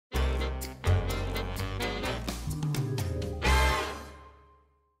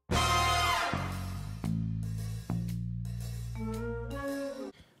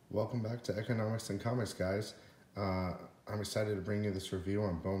Welcome back to Economics and Comics, guys. I'm excited to bring you this review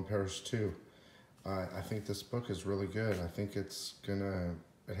on Parish 2. I think this book is really good. I think it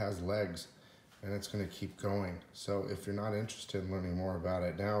has legs, and it's gonna keep going. So if you're not interested in learning more about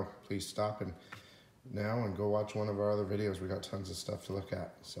it now, please stop and go watch one of our other videos. We got tons of stuff to look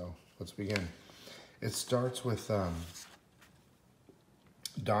at. So let's begin. It starts with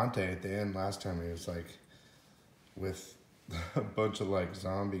Dante at the end. Last time he was like with a bunch of like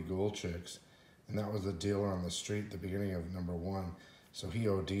zombie ghoul chicks, and that was the dealer on the street at the beginning of #1. So he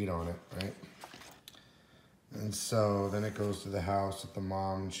OD'd on it, right? And so then it goes to the house with the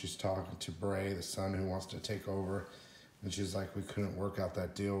mom, and she's talking to Bray, the son who wants to take over, and she's like, we couldn't work out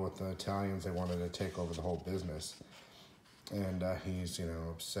that deal with the Italians. They wanted to take over the whole business, and he's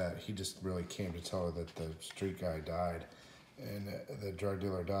upset. He just really came to tell her that the street guy died, and the drug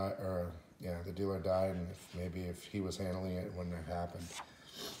dealer died, the dealer died, and maybe if he was handling it, it wouldn't have happened.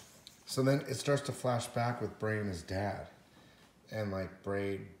 So then it starts to flash back with Bray and his dad, and like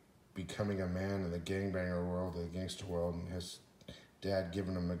Bray becoming a man in the gangbanger world, the gangster world, and his dad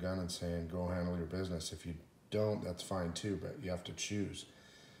giving him a gun and saying, go handle your business. If you don't, that's fine too, but you have to choose.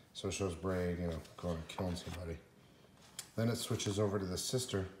 So it shows Bray, going and killing somebody. Then it switches over to the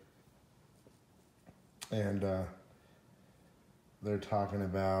sister, and they're talking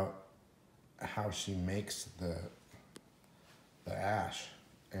about how she makes the ash,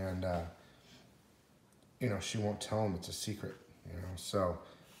 and she won't tell him it's a secret, so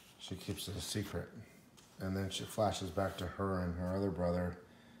she keeps it a secret. And then she flashes back to her and her other brother,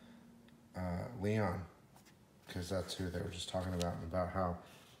 Leon, because that's who they were just talking about how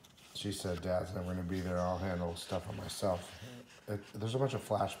she said, Dad's never going to be there, I'll handle stuff on myself. There's a bunch of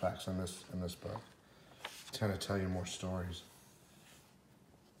flashbacks in this book to kind of tell you more stories.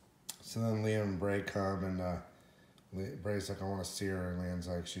 So then Liam and Bray come, and Bray's like, I want to see her, and Liam's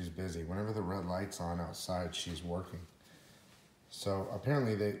like, she's busy. Whenever the red light's on outside, she's working. So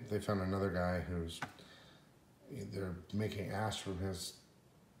apparently they found another guy they're making ash from his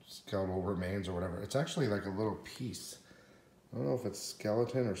skeletal remains or whatever. It's actually like a little piece. I don't know if it's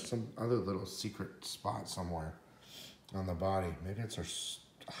skeleton or some other little secret spot somewhere on the body. Maybe it's her,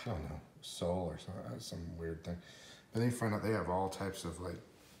 I don't know, soul or some weird thing. But they find out they have all types of like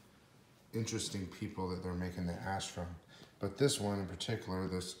interesting people that they're making the ash from. But this one in particular,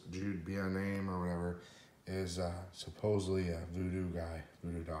 this Jude Bianem or whatever, is supposedly a voodoo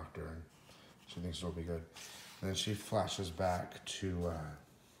doctor, and she thinks it'll be good. And then she flashes back to,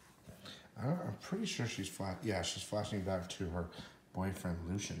 I'm pretty sure she's flashing back to her boyfriend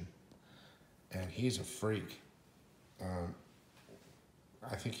Lucian, and he's a freak.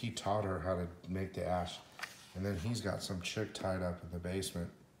 I think he taught her how to make the ash, and then he's got some chick tied up in the basement.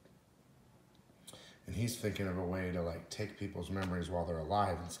 And he's thinking of a way to like take people's memories while they're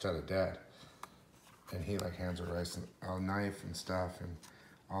alive instead of dead. And he like hands her a knife and stuff, and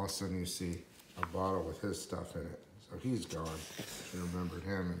all of a sudden you see a bottle with his stuff in it. So he's gone. She remembered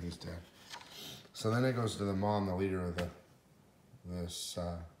him, and he's dead. So then it goes to the mom, the leader of this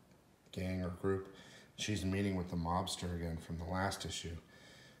gang or group. She's meeting with the mobster again from the last issue.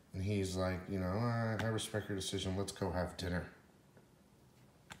 And he's like, I respect your decision. Let's go have dinner.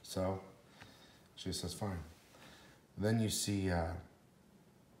 So she says, fine. Then you see, I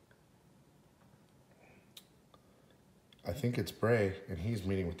think it's Bray, and he's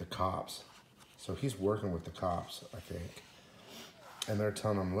meeting with the cops. So he's working with the cops, I think. And they're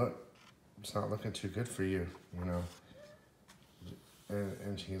telling him, look, it's not looking too good for you,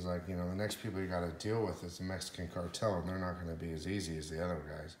 And he's like, the next people you got to deal with is the Mexican cartel, and they're not going to be as easy as the other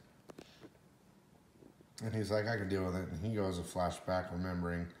guys. And he's like, I can deal with it. And he goes a flashback,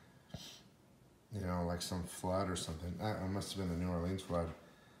 remembering like some flood or something. It must have been the New Orleans flood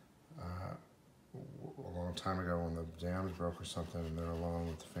a long time ago when the dams broke or something, and they're alone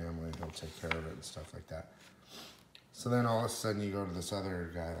with the family, and he'll take care of it and stuff like that. So then all of a sudden you go to this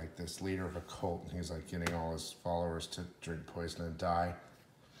other guy, like this leader of a cult, and he's like getting all his followers to drink poison and die.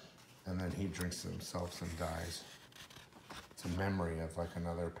 And then he drinks it himself and dies. It's a memory of like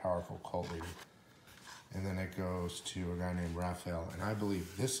another powerful cult leader. And then it goes to a guy named Raphael, and I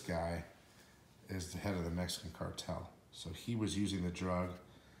believe this guy is the head of the Mexican cartel. So he was using the drug,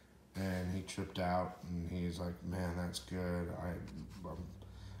 and he tripped out, and he's like, man, that's good.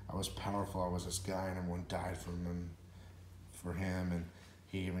 I was powerful. I was this guy, and everyone died for him, and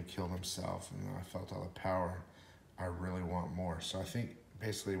he even killed himself, and I felt all the power. I really want more. So I think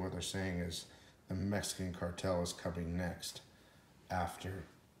basically what they're saying is the Mexican cartel is coming next after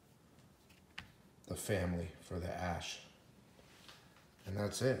the family for the ash. And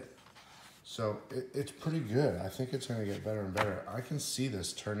that's it. So it's pretty good. I think it's going to get better and better. I can see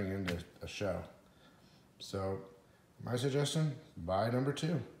this turning into a show. So my suggestion, buy number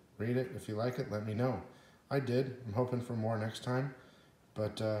 2. Read it. If you like it, let me know. I did. I'm hoping for more next time.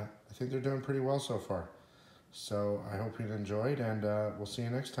 But I think they're doing pretty well so far. So I hope you enjoyed, and we'll see you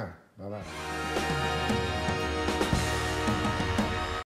next time. Bye-bye.